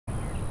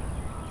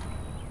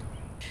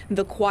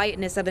The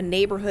quietness of a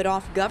neighborhood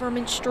off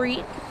Government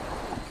Street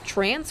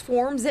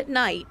transforms at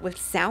night with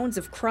sounds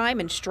of crime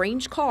and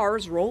strange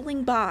cars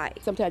rolling by.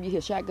 Sometimes you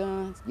hear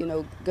shotguns,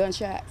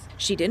 gunshots.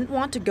 She didn't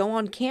want to go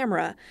on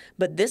camera,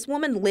 but this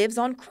woman lives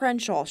on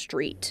Crenshaw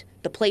Street,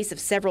 the place of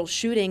several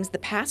shootings the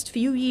past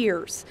few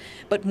years,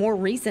 but more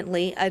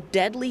recently, a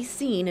deadly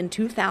scene in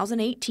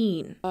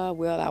 2018.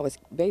 Well, I was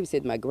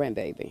babysitting my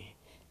grandbaby,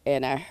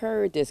 and I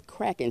heard this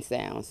cracking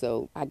sound,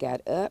 so I got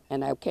up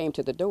and I came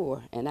to the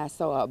door, and I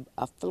saw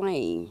a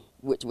flame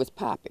which was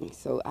popping,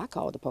 so I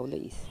called the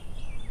police.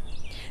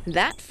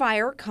 That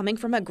fire coming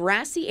from a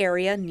grassy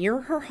area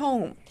near her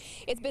home.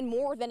 It's been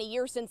more than a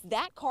year since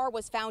that car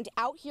was found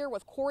out here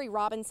with Corey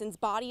Robinson's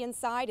body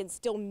inside, and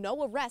still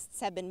no arrests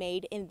have been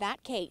made in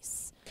that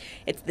case.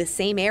 It's the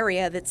same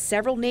area that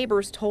several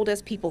neighbors told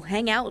us people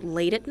hang out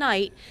late at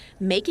night,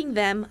 making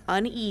them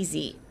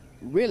uneasy.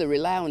 Really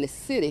rely on the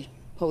city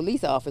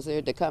police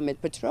officer to come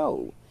and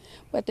patrol,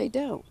 but they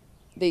don't.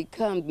 They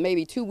come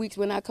maybe 2 weeks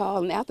when I call,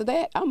 and after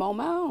that, I'm on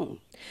my own.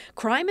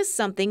 Crime is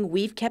something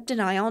we've kept an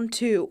eye on,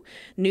 too.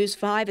 News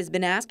 5 has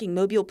been asking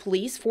Mobile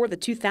police for the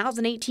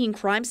 2018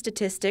 crime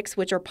statistics,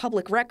 which are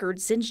public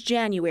records since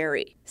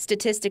January.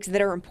 Statistics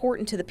that are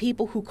important to the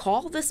people who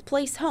call this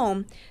place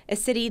home, a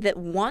city that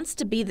wants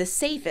to be the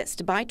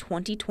safest by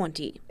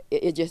 2020.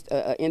 It's just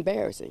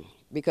embarrassing,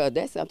 because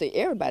that's something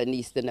everybody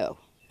needs to know,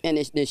 and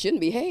it shouldn't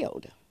be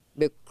held.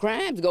 The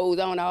crimes goes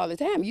on all the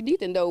time. You need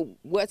to know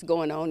what's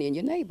going on in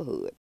your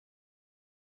neighborhood.